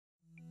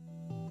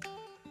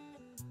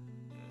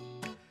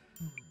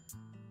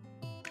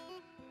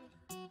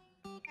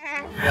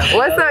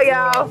What's up,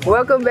 y'all?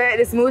 Welcome back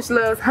to Smooch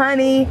Loves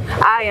Hunnii.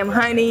 I am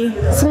Hunnii.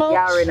 Y'all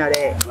already know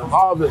that.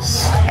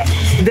 Harvest.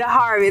 The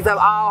harvest of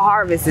all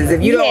harvests.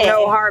 If you don't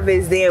know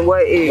harvest, then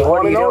what is?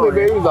 What are you doing?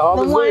 Baby, the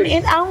one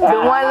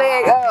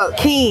leg up,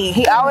 King.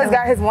 He always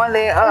got his one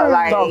leg up.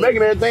 Like no,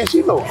 making everything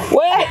she know.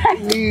 What?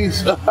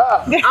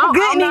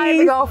 I'm not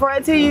even gonna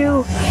front to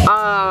you.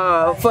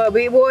 For a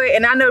big boy,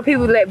 and I know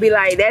people that be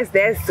like,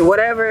 that's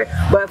whatever.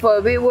 But for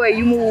a big boy,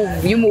 you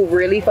move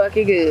really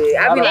fucking good.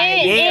 I be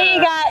like,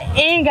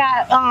 ain't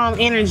got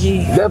energy.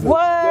 Definitely.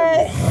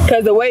 What?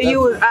 Cause the way you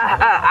was,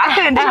 I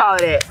couldn't do all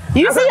of that.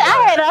 You see,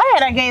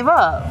 I gave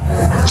up.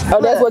 Oh,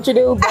 that's what you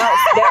do?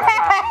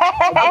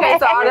 Okay,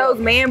 so are those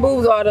man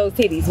boobs or are those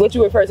titties? What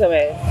you refer to them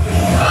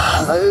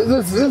as?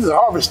 This is a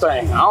harvest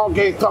thing. I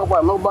can't talk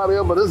about nobody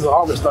else, but this is a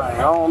harvest thing.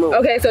 I don't know.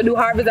 Okay, so do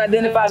harvests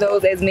identify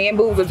those as man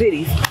boobs or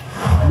titties?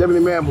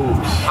 Definitely man boobs.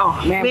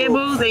 Oh, man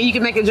boobs, and you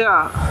can make a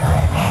job.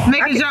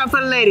 Make a job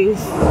for the ladies.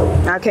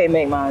 I can't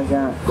make mine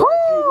jump.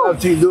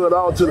 Love you do it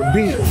all to the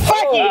beat.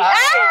 Fuck it.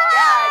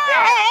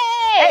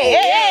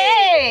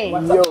 Hey.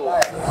 Yo.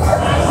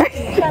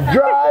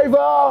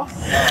 Driver.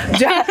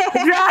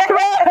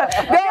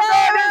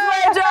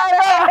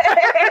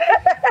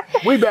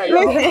 We back,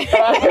 y'all.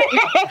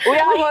 We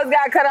almost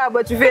got cut out,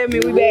 but you feel me?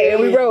 We back and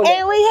we rolling.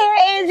 And we here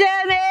in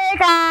Jamaica.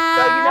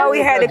 So you know we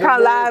had to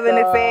come live in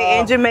effect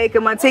in Jamaica,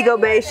 Montego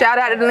Bay. Shout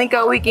out to the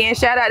Linko Weekend.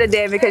 Shout out to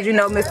Devin, because you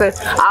know Mr.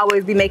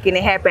 always be making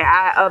it happen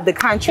out of the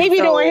country. He be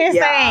doing his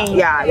thing.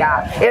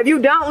 Yeah. If you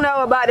don't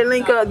know about the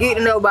Link Up, get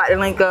to know about the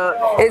Link Up.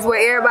 It's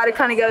where everybody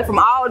come together from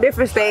all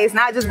different states,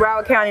 not just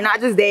Broward County, not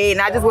just Dade,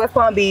 not just West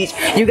Palm Beach.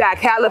 You got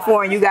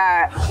California, you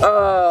got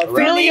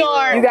New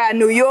York, you got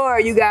New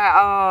York, you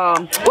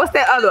got what's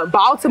that other?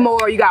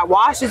 Baltimore, you got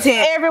Washington.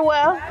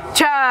 Everywhere.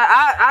 Child,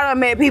 I done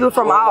met people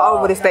from all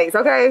over the states,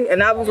 okay?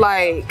 And I was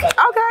like,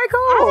 okay,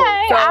 cool.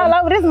 Okay, so, all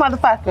over this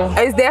motherfucker.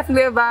 It's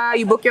definitely a vibe.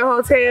 You book your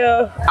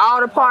hotel, all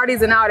the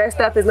parties and all that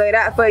stuff is laid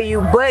out for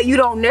you, but you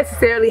don't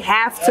necessarily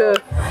have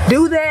to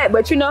do that.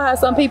 But you know how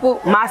some people,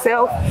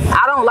 myself,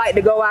 I don't like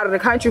to go out of the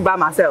country by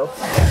myself.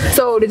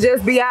 So to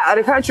just be out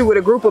of the country with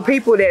a group of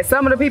people that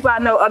some of the people I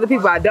know, other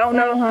people I don't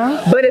know.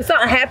 But if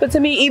something happened to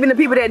me, even the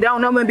people that don't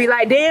know me be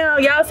like,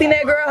 damn, y'all seen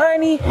that girl,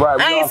 Hunnii?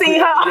 Right, I ain't seen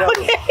her all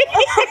day.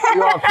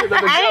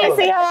 I ain't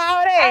seen her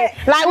all day.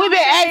 Like we been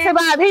asking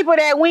about people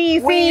that we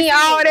ain't seen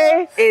all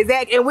day.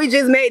 Exactly, and we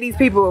just met these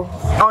people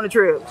on the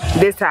trip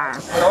this time.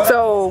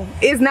 So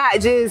it's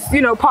not just,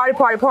 you know, party.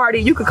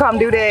 You could come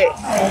do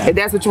that if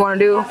that's what you want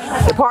to do.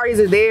 The parties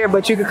are there,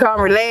 but you could come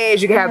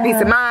relax. You can have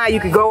peace of mind. You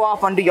could go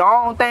off and do your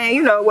own thing,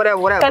 you know, whatever.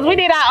 Because we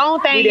did our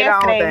own thing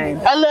yesterday.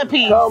 A little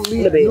piece. Come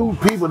meet new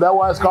people. That's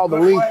why it's called the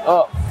Link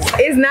Up.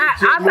 It's not.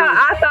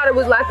 I thought it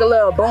was like a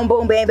little boom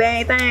boom bang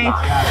bang thing,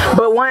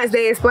 but once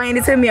they explained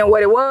it to me and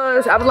what it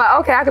was, I was like,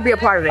 okay, I could be a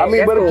part of that. I mean,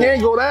 that's but cool. It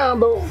can't go down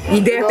though.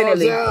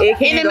 Definitely, it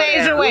can in a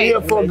major way. We're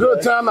here for a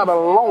good time, not a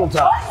long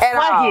time. At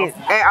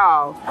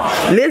all.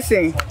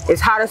 Listen,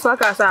 it's hot as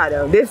fuck outside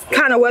though. This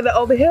kind of weather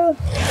over here.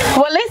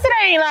 Well, at least it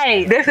ain't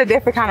like. This a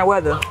different kind of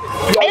weather.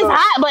 It's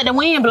hot, but the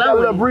wind blowing. Got a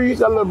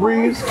little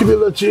breeze. Keep it a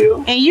little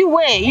chill. And you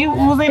wet. You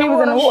was in the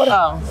water.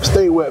 Oh.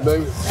 Stay wet,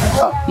 baby.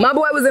 My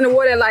boy was in the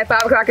water at like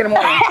 5 o'clock in the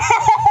morning.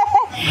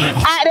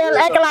 Out there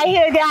acting like he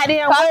a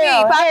goddamn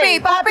Poppy.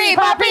 Back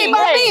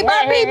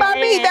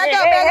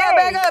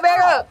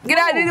up. Get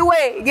out of the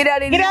way. Get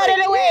out of the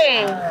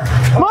way.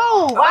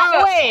 Move out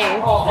the way.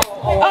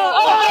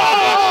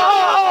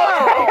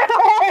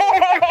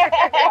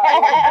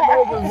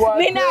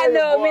 Me not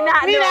know.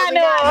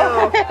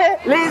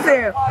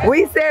 Listen,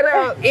 we set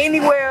up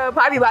anywhere.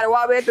 Poppy about to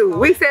walk back through.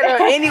 We set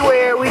up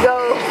anywhere we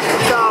go.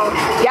 So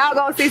y'all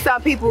gonna see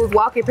some people's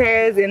walking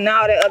pairs and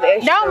all that other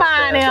extra. Don't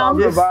mind them,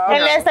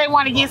 unless they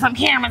want to get some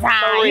cameras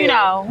high. You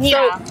know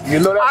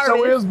that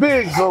show is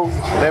big, so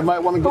they might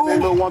want to get their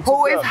little one.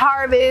 Who is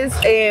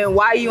Harvest, and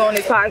why are you on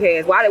this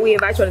podcast? Why did we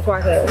invite you on this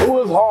podcast?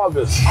 Who is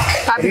Harvest?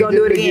 Poppy gonna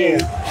do it again.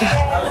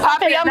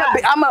 Poppy, I'm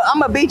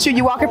gonna beat you.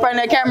 You walk in front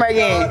of that camera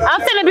again.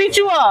 I'm finna beat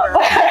you up.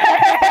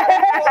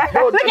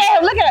 Look at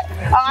him.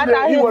 Oh, I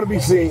thought he want to be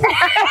seen.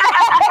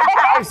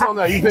 Ice on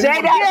that. You think Jay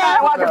trying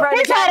to walk in front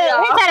of the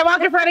camera. He tried to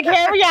walk in front of the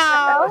camera,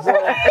 y'all.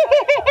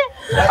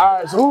 All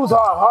right, so who's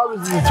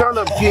Harvest? Is the turn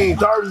up king.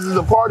 Harvest is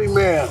the party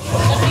man.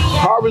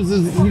 Harvest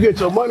is you get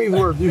your money's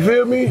worth. You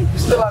feel me?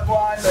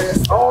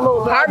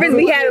 Harvest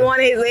be having one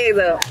of his legs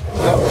up.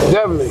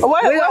 Definitely.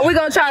 We're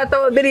gonna try to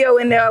throw a video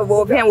in there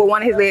of him with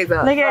one of his legs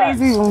up. Look at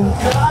these people.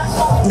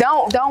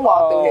 Don't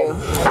walk through here.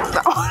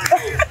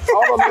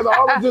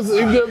 All of just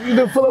you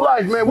just full of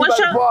life, man. We like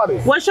to party.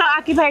 What's your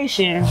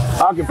occupation?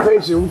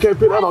 Occupation. We can't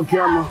put that on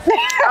camera.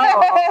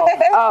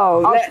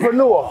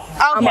 Entrepreneur.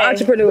 Okay. I'm an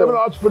entrepreneur. I'm an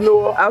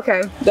entrepreneur.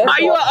 Okay.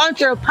 Are you an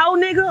entrepreneur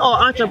nigga or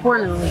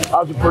entrepreneur?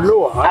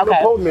 Entrepreneur. I'm a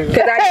po nigga.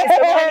 Cause I get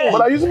some money.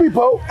 But I used to be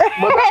po.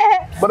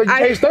 But you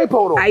can't stay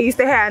po though. I used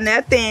to have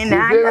nothing.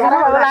 Now I got a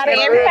whole lot of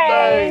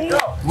everything.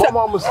 My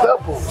mama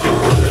stepper.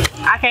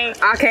 I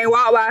can't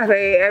walk by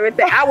faith.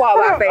 Everything I walk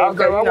by faith.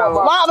 Okay, You know.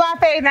 walk by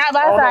faith, not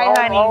by sight,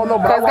 honey. I don't know,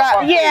 but I walk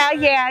by faith.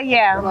 Yeah. You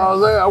know what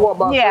I'm saying? I walk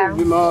by faith.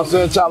 You know what I'm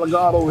saying? Child of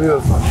God over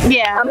here.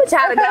 Yeah. I'm a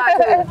child of God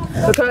too.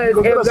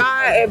 Because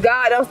if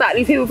God don't stop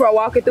these people from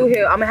walking through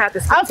here, I'm gonna have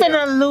to speak I'm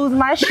finna lose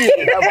my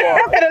shit. I'm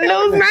finna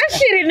lose my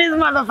shit in this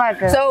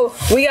motherfucker. So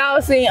we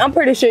all seen, I'm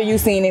pretty sure you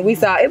seen it. We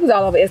saw it was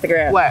all over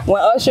Instagram. What?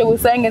 When Usher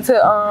was singing to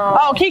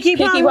Keke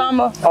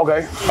Palmer.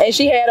 Okay. And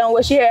she had on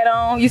what she had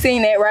on. You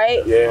seen that,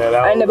 right?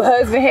 Yeah. And the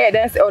husband had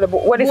that, or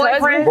what is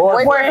husband?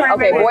 Boyfriend.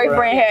 Okay,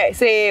 boyfriend had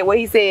said what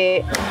he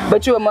said,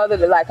 but you a mother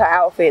to like her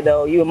outfit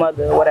though. You a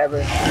mother or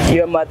whatever.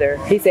 You're a mother.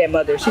 He said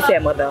mother. She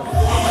said mother.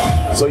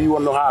 So you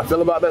want to know how I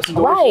feel about that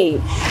situation? Right.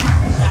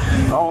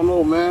 I don't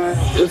know, man.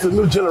 It's a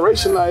new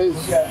generation now. It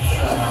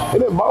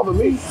didn't bother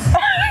me.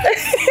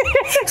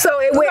 So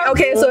it went,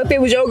 okay, so if it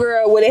was your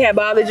girl, would it have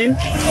bothered you?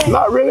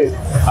 Not really.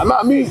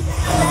 Not me.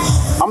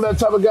 I'm that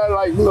type of guy,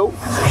 like, you know,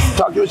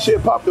 talk your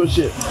shit, pop your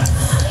shit.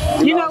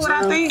 You know what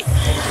I think?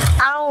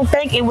 I don't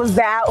think it was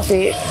the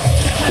outfit.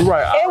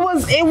 Right. It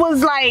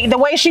was like the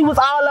way she was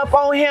all up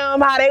on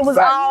him, how they was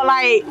all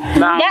like.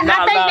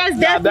 I think that's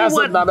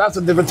definitely what. That's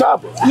a different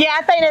topic. Yeah,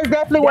 I think that's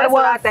definitely what it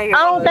was. I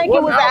don't think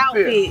it was the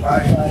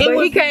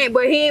outfit.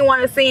 But he didn't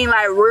want to seem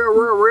like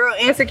real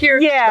insecure.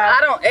 Yeah.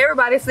 But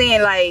everybody's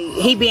saying like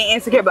he being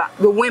insecure about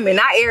the women,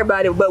 not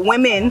everybody, but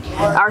women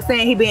are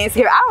saying he being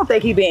insecure. I don't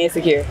think he being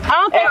insecure. I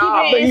don't think he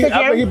being insecure.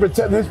 I think he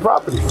protecting his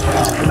property.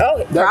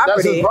 Oh,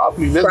 that's his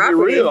property. Let's be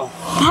real.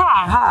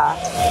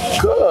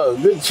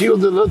 Cause she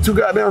was a little too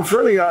goddamn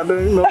friendly out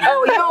there, you know.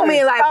 Oh, you don't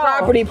mean like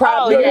property. You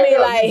mean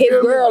like his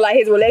girl, like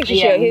his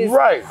relationship.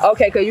 Right.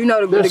 Okay, cause you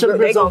know the girl,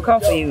 they gonna come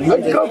for you.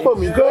 They can come for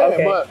me, go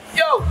ahead, but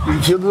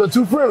she was a little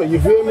too friendly, you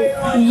feel me?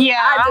 Yeah,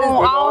 I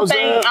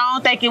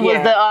don't think it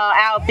was the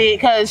outfit,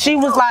 cause she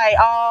was like,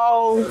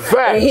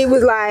 and he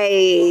was like,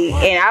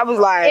 and I was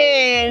like,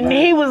 and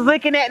he was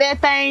looking at that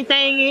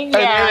thing.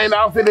 Yeah. And the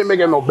outfit didn't make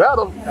it no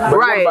better. But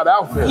right. About the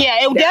outfit. Yeah,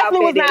 it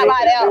definitely was not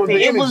like the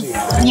outfit. It was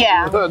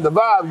the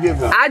vibe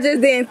given. I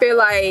just didn't feel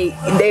like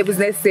it was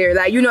necessary.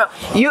 Like, you know,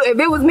 if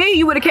it was me,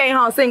 you would have came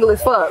home single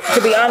as fuck,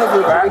 to be honest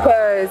with you.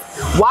 Because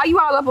why you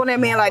all up on that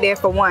man like that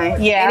for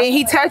one? Yeah. And then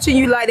he touching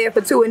you like that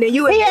for two, and then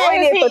you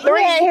enjoying it for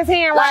three. He had his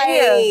hand right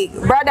here.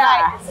 Brother.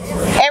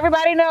 Like,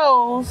 everybody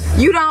knows.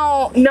 You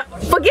don't know.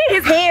 Forget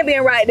his hand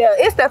being right there.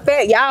 It's the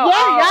fact y'all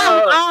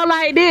all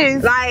like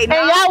this. Like,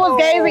 and y'all was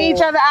gazing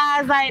each other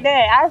eyes like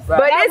that.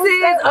 But this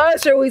is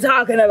Usher we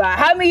talking about.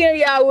 How many of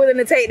y'all willing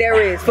to take that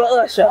risk for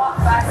Usher?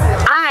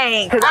 I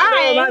ain't, because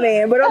I know my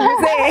man, but I'm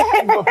just saying.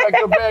 You gonna pack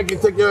your bag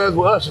and take your ass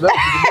with Usher.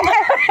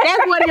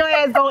 That's what your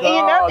ass gonna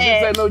end up this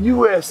ain't no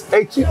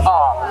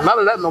U.S.H.E.R. None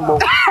of that no more.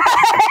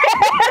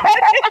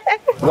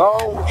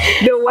 No.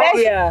 The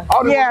way, I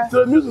don't listen to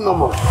the music no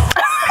more.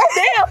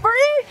 Damn,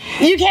 free?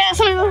 You can't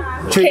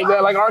swim. Treat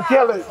that like R.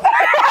 Kelly.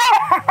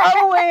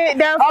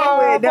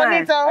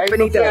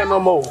 Benito. No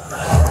more.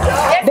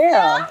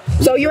 Damn.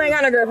 So you ain't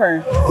got no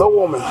girlfriend? No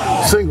woman.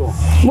 Single.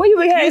 When you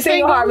became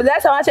single, Harvey?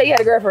 That's how I tell you had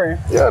a girlfriend.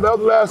 Yeah, that was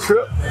the last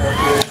trip.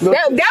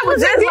 That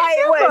was just like,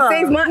 what,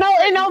 6 months? No,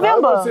 in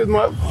November. That was 6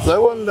 months.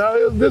 That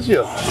wasn't this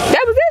year.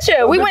 That was this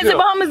year. We went to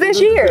Bahamas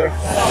this year.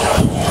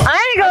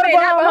 I ain't go to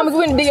Bahamas. We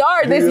went to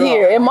DR this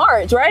year in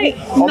March, right?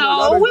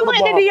 No, we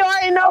went to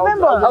DR in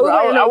November. Oh, we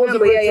went in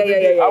November.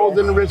 Yeah. I was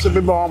in the relationship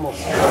in Bahamas.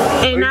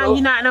 And now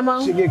you're not no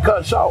more? She get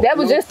cut short. That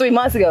was just 3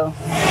 months ago.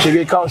 She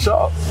get caught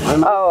short.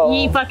 Oh. You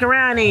ain't fucking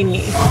around, ain't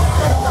you?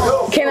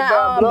 Can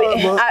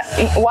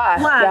why?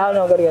 Y'all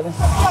don't go together.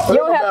 You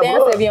don't have to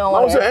answer if you don't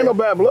want to answer. Ain't no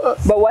bad blood.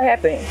 But what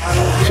happened?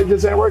 Shit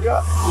just ain't work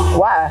out.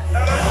 Why?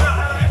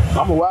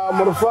 I'm a wild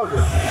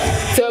motherfucker.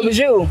 So it was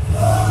you?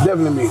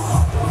 Definitely me.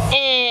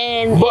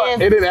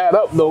 But it didn't add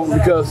up though,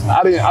 because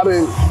I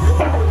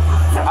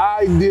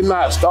did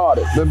not start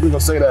it. Let me gonna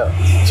say that.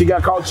 She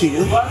got caught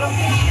cheating.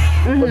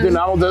 But then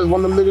I was just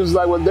one of them niggas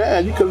like, well,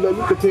 damn, you could let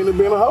me continue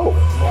being a hoe.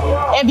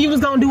 If you was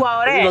gonna do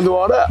all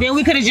that, then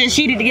we could have just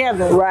cheated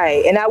together.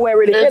 Right, and I went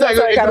really feel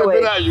exactly. Kind of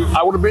way.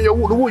 I would have been your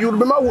woo-woo, you would have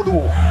been my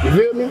woo-woo. You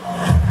feel me?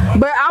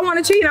 But I want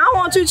to cheat. I don't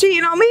want you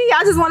cheating on me.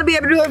 I just want to be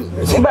able to do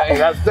it. But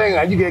that's the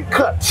thing. You get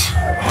cut.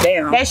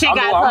 Damn. That shit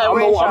got cut.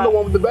 I'm the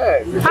one with the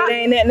bag. It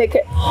ain't nothing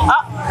that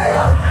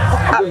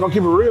I'm just gonna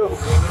keep it real.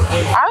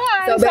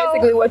 Alright. So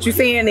basically, what you're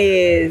saying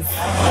is,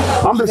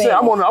 I'm just saying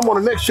I'm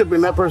on the next trip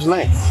and that person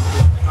ain't.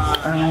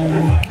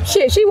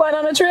 Shit, she went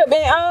on a trip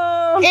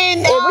and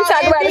if we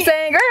talk about the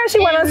same girl, she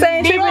went on the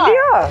same trip with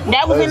DR.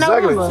 That was in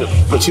November.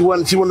 But she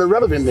wasn't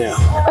irrelevant then.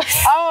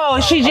 Oh,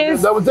 she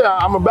just. That was there.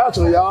 I'm a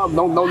bachelor, y'all.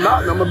 Don't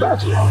knock. I'm a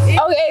bachelor.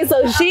 Okay,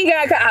 so she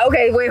got.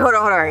 Okay, wait, hold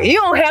on. You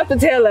don't have to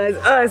tell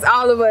us,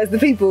 all of us, the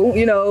people,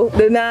 you know,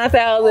 the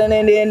 9,000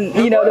 and then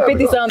you know the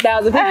 50-some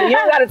thousand people. You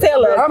don't got to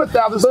tell us.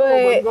 100,000.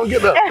 But you gonna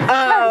get that?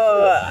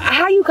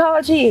 How you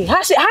call cheating?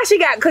 How she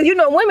got? Because you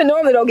know women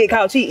normally don't get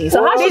caught cheating.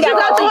 So how she got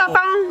caught through her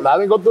phone? I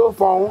didn't go through her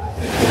phone,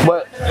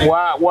 but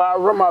where I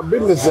run my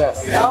business at,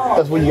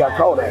 that's where you got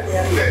caught at.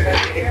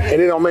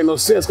 And it don't make no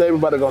sense because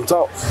everybody gonna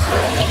talk.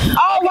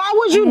 Oh, why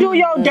was as you do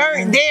your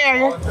dirt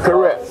there.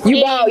 Correct.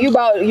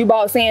 You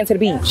bought sand to the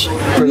beach.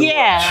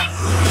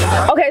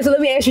 Yeah. Okay, so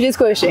let me ask you this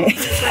question.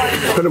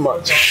 Pretty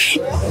much.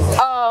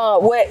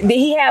 What did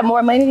he have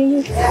more money than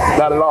you?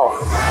 Not at all.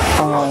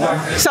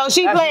 So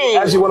she played.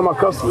 Actually, one of my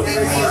customers.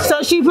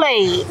 So she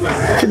played.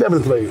 She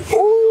definitely played.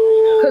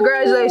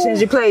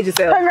 Congratulations, you played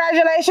yourself.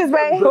 Congratulations,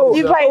 babe. Cool.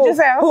 You played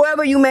yourself.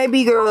 Whoever you may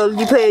be, girl,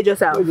 you played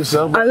yourself.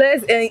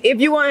 Unless, and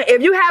if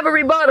you have a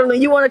rebuttal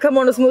and you want to come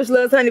on the Smooch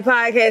Loves Hunnii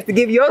podcast to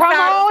give your side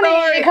of the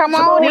story, come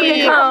on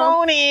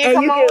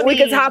in. We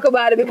can talk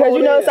about it because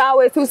you know it's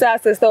always two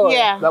sides to the story.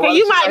 Yeah,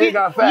 you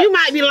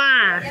might be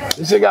lying.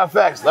 This shit got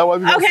facts. That's why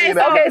we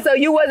Okay, so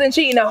you wasn't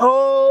cheating the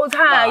whole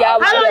time,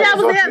 y'all. How long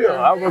y'all was together?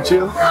 I was gonna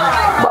chill.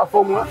 About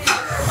 4 months.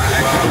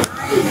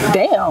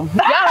 Damn. Y'all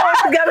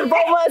was together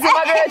 4 months and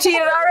my girl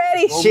cheated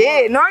already?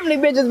 Shit. Normally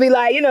bitches be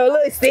like, you know, a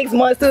little 6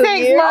 months to a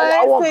year.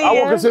 I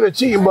won't consider it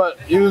cheating, but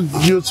you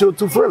were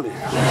too friendly.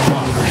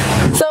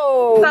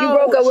 So you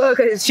broke up with her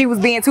because she was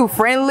being too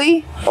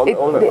friendly?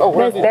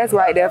 That's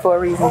right there for a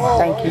reason.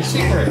 Thank you.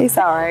 It's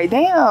all right.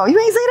 Damn, you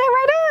ain't see that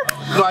right there?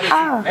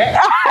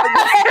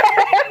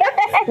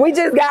 We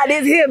just got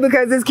this here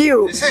because it's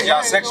cute. This is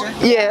y'all section?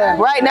 Yeah,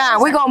 right now.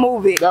 We're going to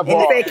move it. That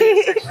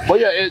part. Well,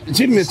 yeah,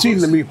 cheating is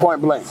cheating to me,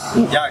 point blank.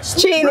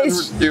 Cheating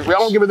is... I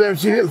don't give a damn if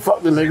she didn't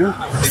fuck the nigga.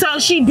 So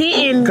she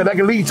didn't... Because that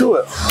can lead to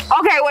it.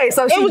 Okay, wait,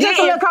 so she It was just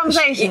a little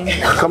conversation.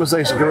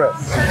 Conversation, correct.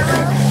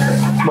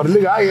 But the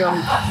nigga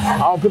I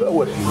don't put up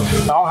with it.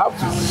 I don't have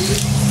to.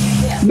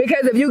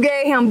 Because if you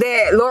gave him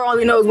that, Lord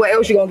only knows what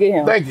else you gonna get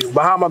him. Thank you.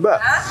 Behind my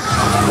back.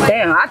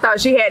 Damn, I thought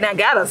she had not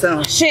got her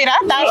something. Shit, I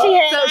thought she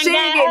had. So she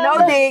didn't get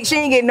no dick, she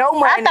didn't get no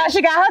money. I thought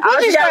she got her.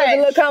 All she got was a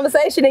little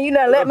conversation and you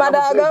done let my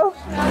dog go?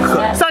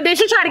 So did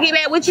she try to get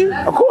back with you?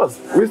 Of course.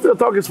 We still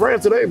talking as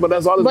friends today, but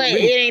that's all it's But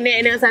it ain't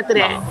nothing else after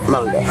that.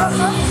 None of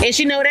that. And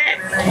she know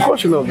that? Of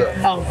course she knows that.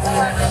 Oh.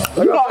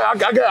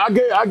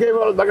 I gave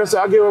her, like I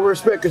said, I gave her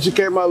respect because she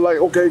came out like,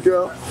 okay,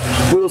 girl,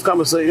 we was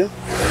conversating.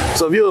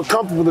 So if you was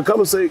comfortable to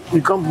conversate,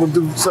 you comfortable to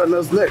do something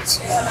else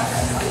next.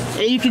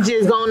 And you can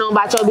just go on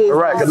about your business.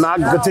 Right, because now I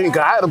can continue,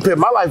 because I had to put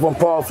my life on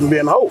pause from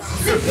being a hoe.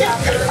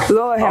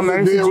 Lord have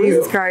mercy,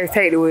 Jesus Christ,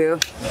 take the wheel.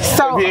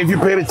 So if you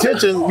paid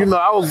attention, you know,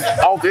 I was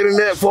off the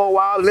internet for a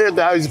while and everything.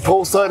 I used to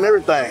post her and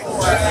everything.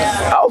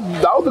 I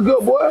was a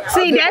good boy.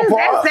 See,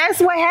 that's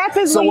what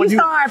happens when you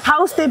start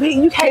posting.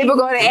 You can't. People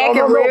gonna act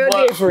real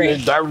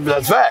different.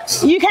 That's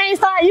facts. You can't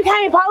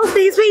post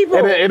these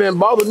people. It didn't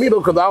bother me though,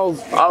 because I was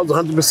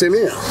 100%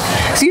 in.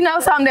 So you know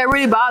something that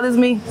really bothers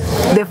me?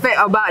 The fact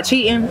about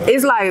cheating.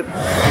 It's like,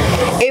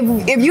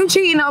 if you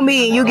cheating on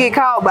me and you get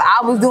caught, but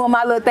I was doing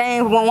my little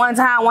thing one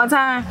time,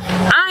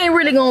 I ain't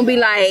really gonna be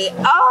like,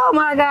 oh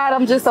my God,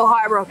 I'm just so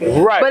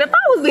heartbroken. Right. But if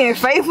I was being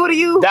faithful to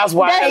you, that's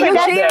why you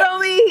cheated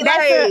on me.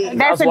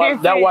 That's why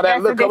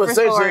that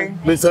conversation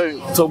been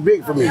so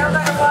big for me.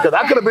 Because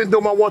I could have been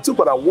doing my 1-2,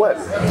 but I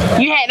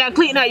wasn't. You had to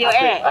clean up your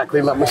act. I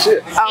cleaned up my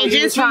shit. And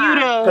just for you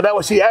to. Because that's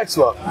what she asked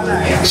for.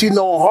 She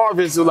know on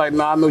Harvest, was like,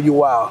 nah, I know you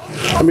wild.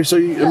 Let me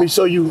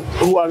show you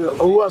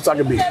who else I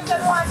can be.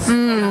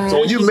 So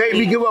when you made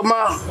me give up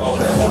my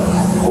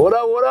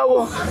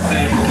whatever,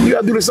 you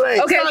gotta do the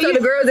same. Okay, so the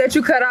girls that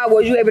you cut out,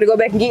 was you able to go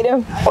back and get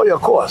them? Oh yeah,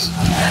 of course.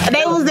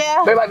 They was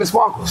there. They like the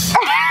sparkles.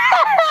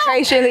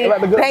 Patiently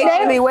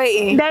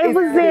waiting. They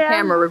was there. The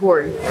camera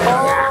recording.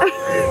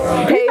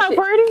 You so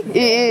pretty?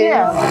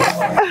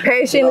 Yeah.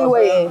 Patiently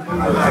waiting.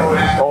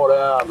 Hold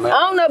on, man. I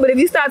don't know, but if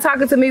you start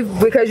talking to me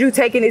because you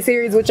taking it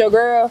serious with your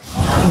girl,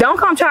 don't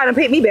come try to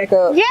pick me back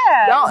up. Yeah.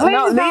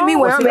 Leave me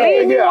where I'm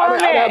at. Yeah, I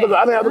didn't have to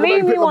go back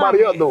and pick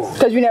nobody up though.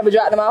 Because you never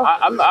dropped them off?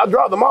 I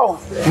dropped them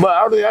off, but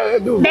I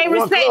didn't do They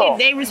respected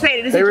the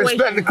situation. They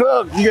respect the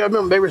club. You gotta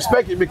remember, they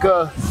respect it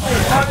because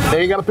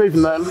they ain't gotta pay for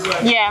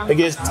nothing. Yeah. They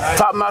get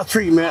top-notch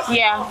treatment.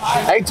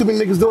 Yeah. Ain't too many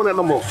niggas doing that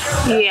no more.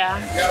 Yeah.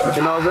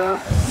 You know what I'm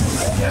saying?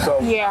 So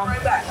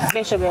yeah,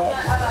 that's your bad.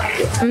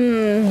 Ain't too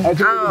many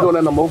niggas doing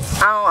that no more.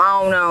 I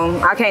don't know.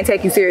 I can't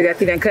take you serious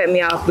after you done cut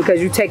me off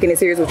because you taking it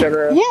serious with your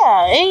girl. Yeah,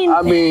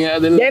 I mean,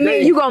 that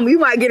means you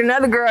might get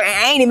another girl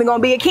and ain't even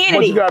gonna be a candidate.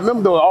 But you gotta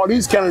remember though, all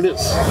these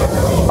candidates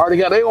already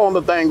got their own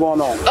little thing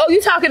going on. Oh,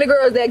 you talking to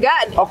girls that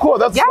got? Of course,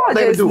 that's what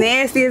they do.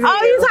 Nasty as hell.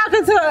 Oh, you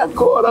talking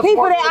to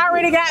people that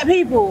already got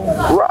people?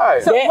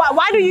 Right. So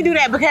why do you do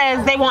that?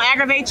 Because they won't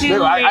aggravate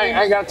you.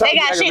 I ain't got time. They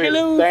got shit to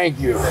lose. Thank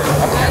you.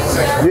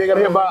 You ain't gotta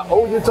hear about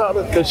you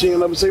talking because she ain't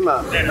never seen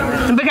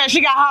nothing. Because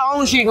she got her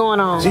own shit going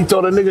on. She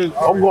told a nigga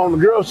I'm going to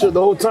girl shit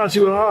the whole time she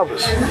was in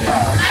Harvest.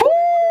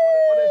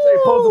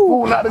 Post the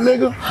fool, not a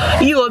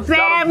nigga. You a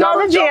bad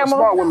mother jammer.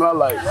 Smart women I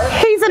like.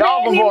 He's a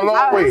y'all gonna go a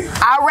long way.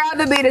 I'd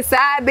rather be the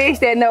side bitch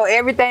that know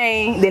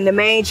everything than the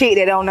main chick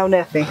that don't know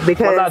nothing.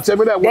 Because now tell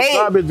me that, what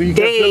side bitch do you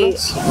catch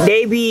feelings?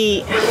 They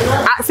be,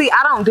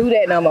 I don't do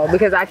that no more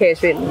because I catch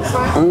feelings.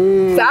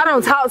 So I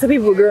don't talk to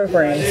people with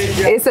girlfriends.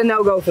 It's a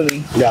no-go for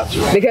me.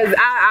 Gotcha. Because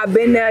I've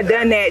been there,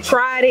 done that,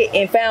 tried it,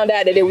 and found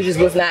out that it was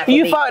not for me.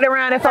 You fucked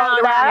around and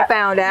found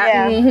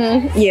out.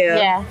 Yeah.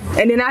 Yeah.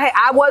 And then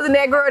I wasn't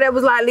that girl that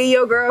was like, leave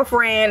your girl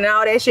girlfriend and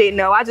all that shit.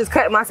 No, I just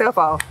cut myself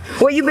off.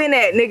 Where you been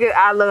at, nigga?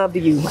 I loved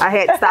you. I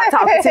had to stop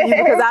talking to you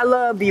because I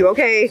loved you,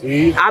 okay?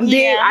 See? I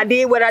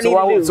did what I needed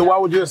to do. So why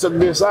would you accept to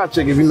be a side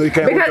chick if you know you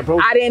can't work your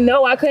Because I didn't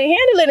know I couldn't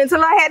handle it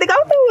until I had to go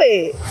through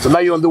it. So now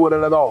you don't do it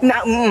at all? No,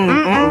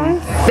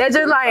 That's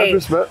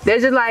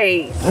just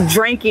like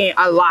drinking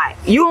a lot.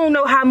 You don't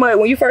know how much,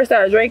 when you first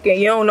start drinking,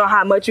 you don't know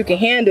how much you can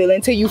handle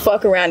until you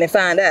fuck around and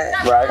find out.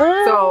 Right.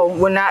 So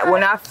I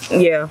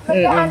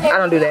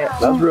don't do that.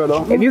 That's real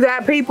though. If you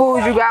got people,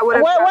 you got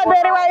whatever. What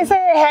Betty White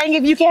said? Hang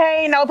if you can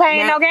hang, no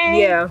pain, no gain.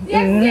 Yeah.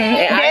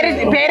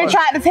 Betty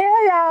tried to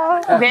tell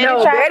y'all.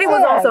 Betty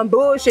was on some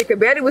bullshit because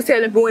Betty was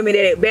telling women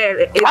that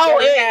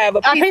have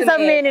a piece of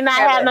men and not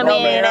have no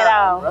man at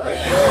all.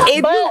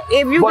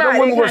 If you got the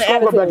women were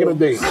stronger back in the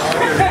day.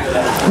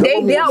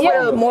 They dealt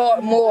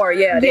with more.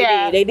 Yeah,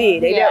 they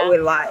did. They dealt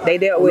with a lot. They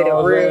dealt with a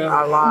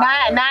lot.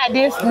 Not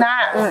this.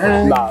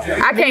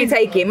 I can't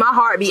take it. My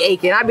heart be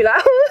aching. I be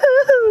like,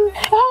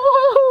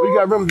 We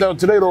got to remember that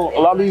today though, a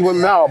lot of these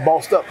women now are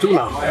bossed up too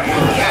now.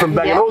 From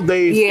back in those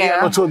days, they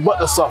had no choice but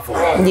to suffer.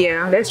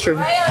 Yeah, that's true.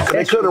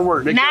 They couldn't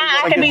work. Now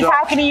I can be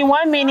talking to you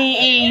 1 minute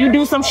and you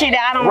do some shit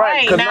that I don't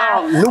like.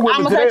 Now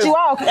I'm gonna cut you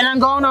off and I'm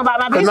going on about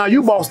my business. Now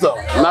you bossed up.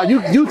 Now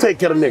you take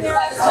care of the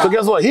nigga. So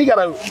guess what? He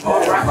gotta.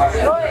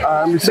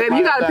 Baby,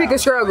 you gotta pick a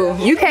struggle.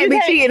 You can't be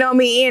cheating on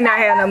me and not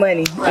have no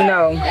money.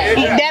 No,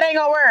 that ain't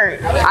gonna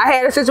work. I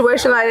had a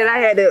situation like that. I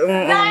had to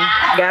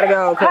gotta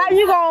go. How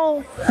you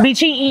gonna be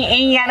cheating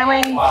and you got no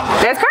money?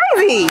 That's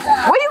crazy.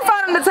 Where you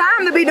finding the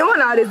time to be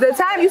doing all this? The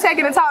time you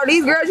taking to talk to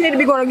these girls, you need to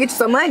be going to get you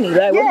some money.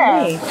 Like, what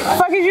you mean? What the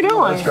fuck is you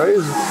doing? That's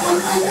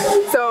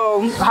crazy.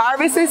 So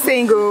Harvest is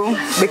single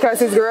because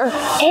his girl.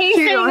 He's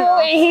single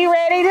and he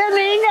ready to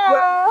mingle.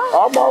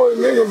 I'm always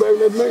mingle, baby.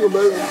 Let's mingle,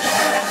 baby.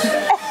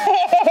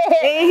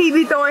 And he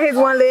be throwing his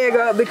one leg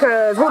up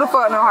because who the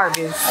fuck know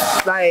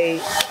Harvest?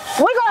 Like.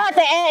 We're gonna have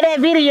to add that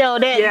video,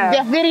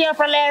 that video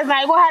from last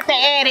night. We'll have to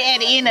add it at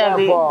the end of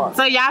it,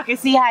 so y'all can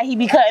see how he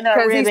be cutting up.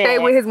 Because he stayed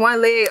with his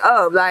one leg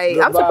up. Like,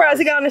 I'm surprised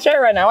he got on the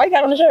shirt right now. Why he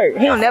got on the shirt?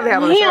 He don't never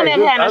have on the shirt. He don't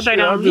never have no shirt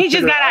on. He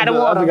just got out of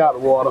the water. I just got out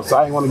of the water, so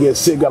I ain't want to get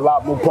sick. Got a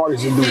lot more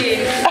parties to do.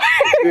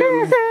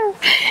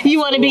 You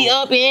want to be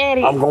up and at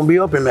it? I'm gonna be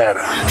up in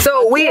that.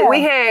 So we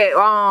had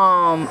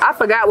I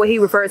forgot what he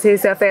referred to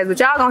himself as, but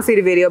y'all gonna see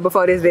the video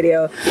before this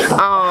video.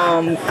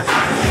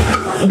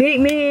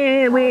 Big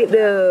man with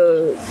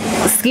the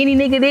skinny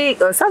nigga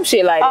dick or some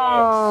shit like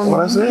that. What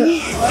I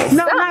said?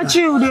 No, not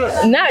you.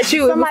 Not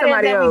you.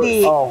 Somebody else.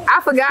 Oh.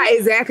 I forgot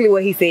exactly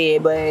what he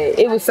said, but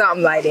it was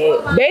something like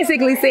that.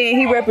 Basically saying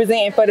he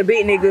representing for the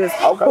big niggas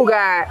who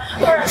got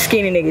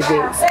skinny niggas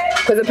dicks.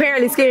 Because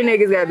apparently skinny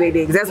niggas got big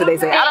dicks. That's what they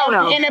say. I don't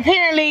know. And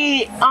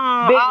apparently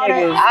all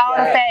the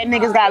fat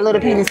niggas got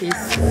little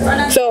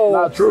penises. So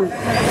not true.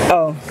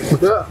 Oh.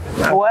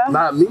 Yeah. Well,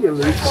 not me at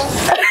least.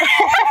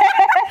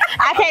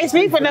 I can't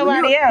speak for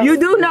nobody else. You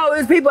do know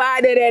there's people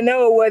out there that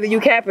know whether you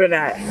cap it or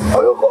not.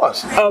 Oh, of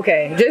course.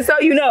 Okay, just so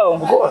you know.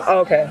 Of course.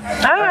 Okay.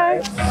 All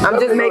right. I'm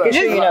just making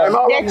sure you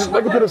know. They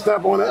can put a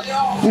stamp on that.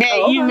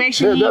 Yeah, you make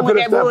sure you with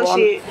that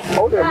bullshit.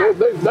 Oh, yeah,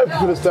 they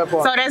put a stamp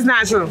on. So that's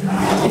not true.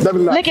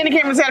 Look in the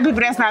camera and tell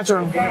people that's not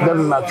true. That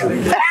is not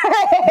true.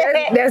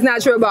 That's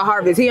not true about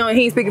Harvest. He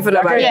ain't speaking for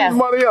nobody. Yeah.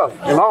 Somebody else.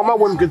 And all my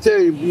women can tell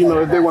you,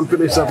 if they want to put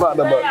themselves out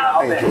there, but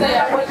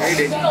ain't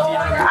true.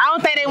 I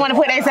don't think they want to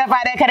put themselves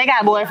out there because they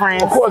got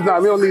boyfriends. Of course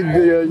not. We don't need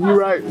to. You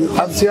right.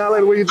 I'll see y'all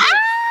later. What you think?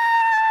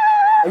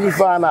 Let me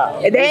find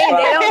out. They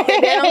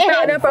don't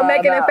stop them from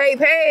making a fake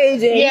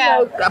page.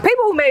 And,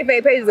 people who make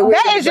fake pages are weird.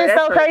 That is just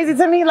so crazy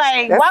to me.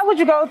 Like, why would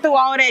you go through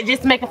all that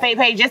just to make a fake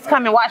page, just to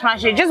come and watch my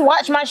shit? Just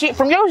watch my shit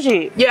from your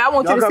shit. Yeah, I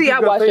want you to see I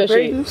watch your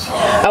shit.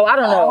 Oh, I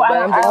don't know, but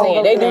I'm just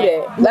saying, they do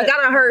that. Like,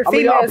 I done heard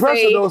females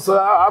say, though, so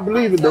I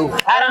believe it, though.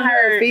 I done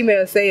heard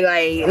females say,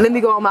 like, let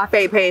me go on my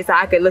fake page so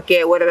I can look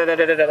at what,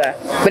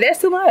 but that's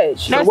too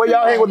much. The way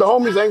y'all hang with the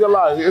homies, ain't gonna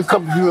lie. It's a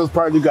couple females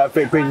probably got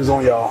fake pages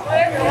on y'all.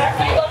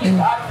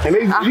 And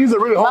these are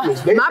really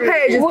homies. My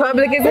page is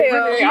public as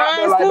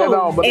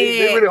hell. But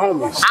they really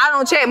homies. I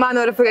don't check my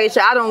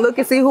notification. I don't look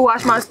and see who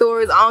watch my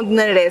stories. I don't do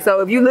none of that.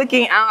 So if you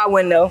looking, I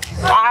wouldn't know.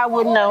 I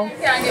wouldn't know.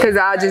 Because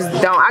I just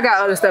don't. I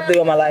got other stuff to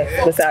do in my life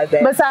besides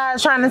that.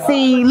 Besides trying to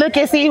look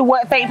and see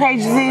what fake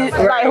pages is.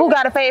 Right. Like, who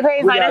got a fake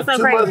page? Like, that's so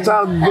crazy. Too much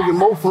time booking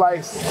more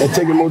flights and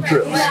taking more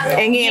trips.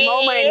 And getting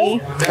more money.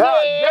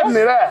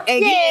 Definitely that.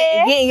 And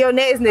getting your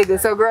next nigga.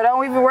 So, girl,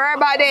 don't even worry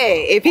about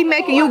that. If he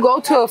making you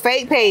go to a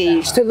fake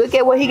page to look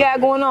at what he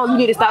got going on, you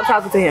need to stop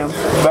talking to him.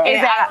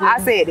 Exactly. I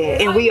said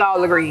that, and we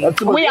all agree.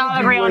 We all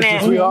agree on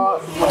that.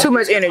 Too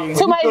much energy.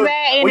 Too much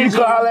bad energy. When you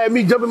come holler at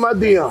me, jump in my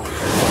DM.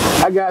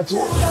 I got you.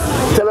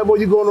 Tell that boy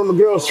you going on the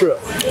girls trip.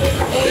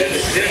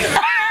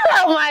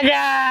 Oh my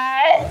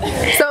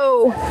God.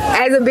 So,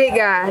 as a big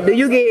guy, do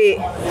you get...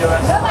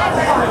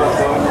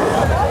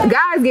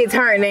 Guys get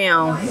turned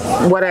down,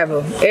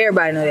 whatever.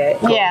 Everybody know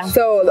that. Yeah.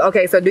 So,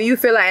 okay, so do you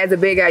feel like as a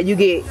big guy, you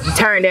get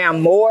turned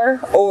down more,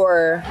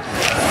 or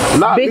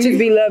Not bitches me.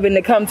 be loving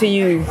to come to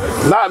you.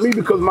 Not me,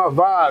 because my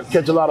vibe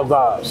catch a lot of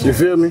vibes. You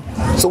feel me?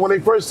 So when they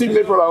first see me,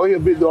 they probably like, oh, he a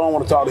big dog, I don't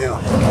want to talk to him.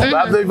 But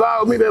after they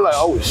vibe with me, they're like,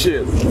 oh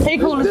shit. He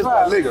cool as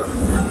fuck.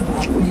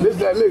 This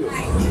that nigga.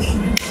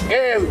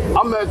 And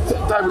I'm that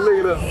type of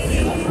nigga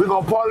that we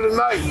gonna party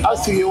tonight. I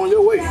see you on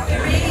your way.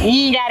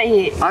 You ain't gotta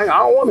hit. I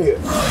don't want to hit.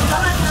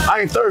 I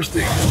ain't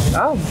thirsty.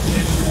 Oh.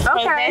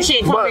 Okay. That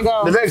shit come and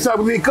go. The next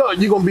time we meet up,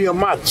 you gonna be on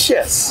my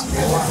chest.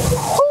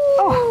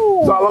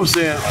 That's all I'm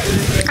saying.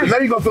 And now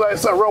you gonna feel like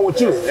there's something wrong with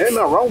you. Ain't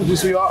nothing wrong with you,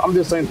 sweetheart. I'm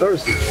just ain't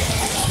thirsty.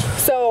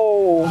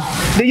 So,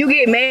 do you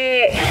get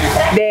mad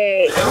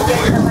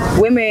that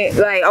women,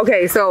 like,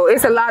 okay, so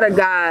it's a lot of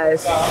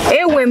guys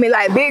and women,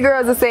 like big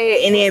girls will say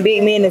it and then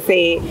big men will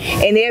say it,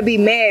 and they'll be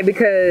mad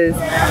because,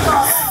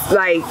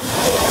 like,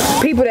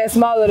 people that's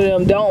smaller than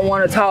them don't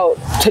want to talk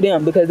to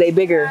them because they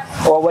bigger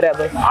or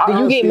whatever. Do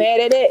you get mad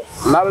at that?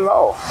 Not at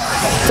all.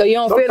 So you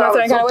don't feel no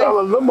certain kind of way?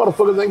 Sometimes them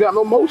motherfuckers ain't got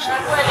no motion.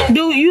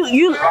 Do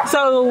you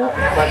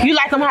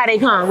like them how they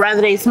come? Rather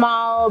they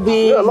small,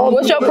 big? Yeah,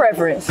 what's your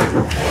preference?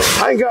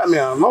 I ain't got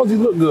now. As long as you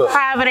look good.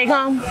 However they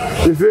come?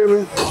 You feel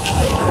me?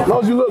 As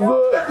long as you look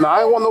good. Nah,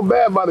 I ain't want no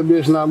bad body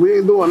bitch now. We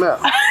ain't doing that.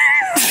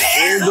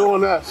 We ain't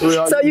doing that. So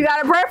you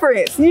got a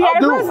preference? I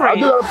do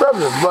got a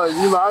preference. But,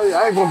 you know,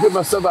 I ain't gonna put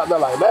myself out there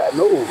like that.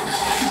 No.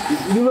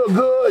 You look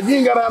good. You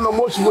ain't gotta have no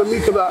motion with me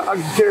because I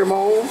can carry my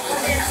own.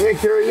 You ain't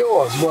carry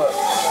yours. But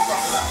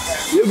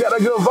you got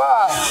a good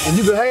vibe. And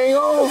you can hang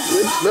on.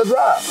 Let's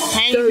ride.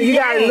 So you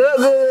gotta look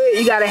good.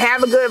 You gotta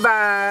have a good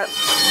vibe.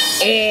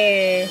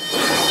 And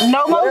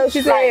no motion.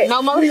 She said,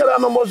 no motion. You gotta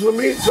have no motion with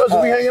me.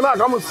 Especially we hanging out.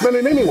 I'm gonna spend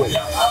it anyway.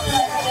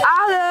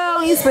 I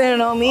love you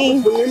spending on me.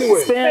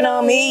 Anyway. Spending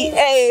on me.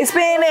 Hey,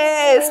 spend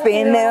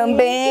them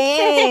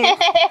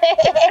bands.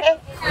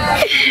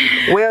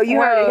 Well, you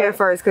heard it here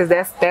first, because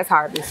that's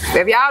Harvest.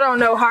 If y'all don't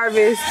know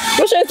Harvest,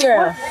 what's your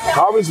Instagram?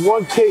 Harvest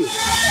 1K.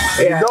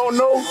 If you don't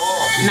know,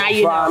 now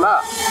you find know.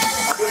 out.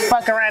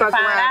 Fuck around and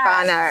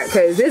find out.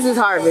 Because this is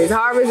Harvest.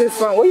 Harvest is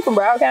from, where you from,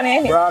 Broward County,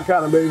 ain't it? Broward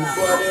County, baby.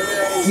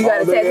 You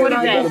got a tattoo on You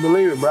gotta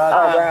believe it,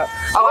 Broward.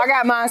 Oh, I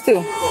got mine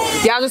too.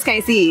 Y'all just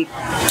can't see it.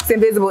 It's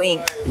invisible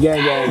ink.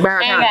 Yeah.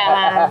 Broward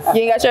County.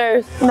 You ain't got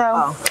yours? No.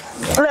 Oh.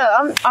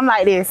 Look, I'm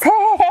like this.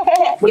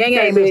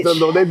 Gang, bitch.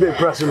 Though, they been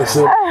pressing the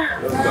city.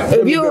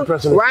 If you,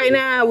 right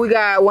now, we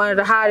got one of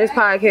the hottest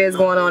podcasts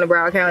going on in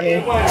Broward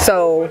County.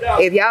 So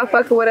if y'all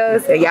fucking with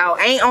us, and y'all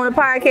ain't on the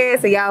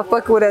podcast, and y'all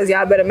fucking with us,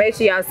 y'all better make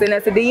sure y'all send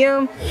us a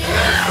DM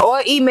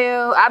or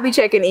email. I be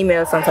checking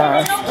emails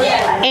sometimes.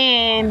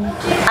 And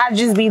I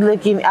just be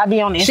looking, I be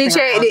on Instagram. She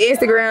check the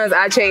Instagrams,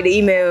 I check the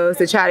emails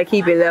to try to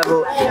keep it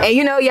level. And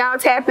you know, y'all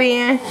tap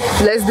in,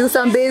 let's do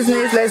some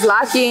business, let's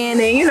lock in,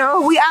 and you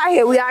know, we out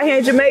here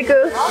in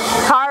Jamaica,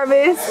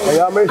 Harvest. Hey,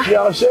 y'all make sure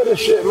y'all share this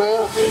shit,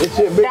 man. This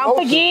shit big. Don't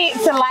forget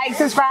to like,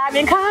 subscribe,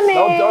 and comment.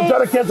 Don't try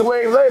to catch the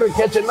wave later,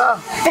 catch it now.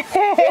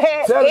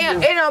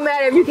 It don't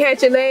matter if you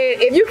catch it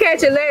later. If you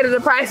catch it later, the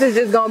price is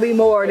just gonna be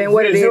more than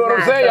what it is now. You know what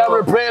I'm saying? Y'all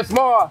been playing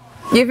small.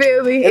 You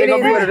feel me? It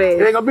is what it is.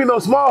 It ain't gonna be no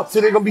small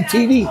shit, it gonna be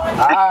TV.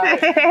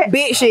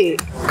 Big shit.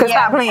 Cause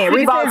stop playing.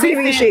 Revolt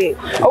TV shit.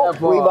 Oh,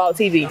 Revolt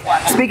TV.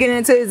 Speaking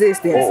into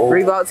existence.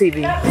 Revolt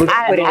TV.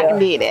 I can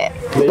do that.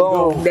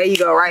 Boom. There you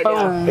go, right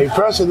there. They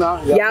pressing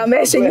now. Y'all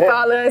make sure you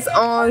follow us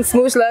on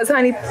Smooch Loves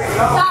Hunnii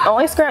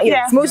on Instagram.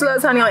 Yeah. Smooch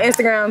Loves Hunnii on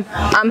Instagram.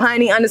 I'm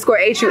Honey_HUNNII.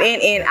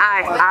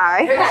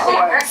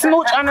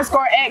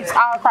 Smooch_X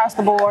all across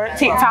the board.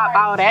 TikTok,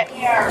 all that.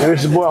 And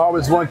it's your boy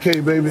Harvest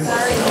 1K, baby.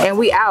 And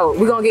we out.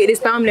 We gonna get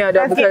this thumbnail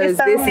though, because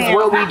this is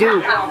what we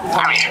do.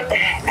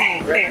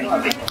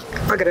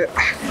 Fuck it up.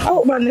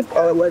 Oh, my nipple.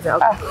 Oh, it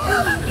wasn't. Okay.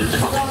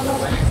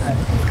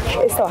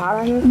 It's so hot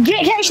out here.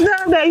 Catch the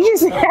thumbnail. You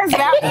just ask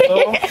that.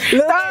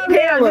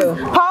 Thumbnail.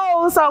 Just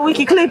pose so we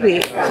can clip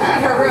it.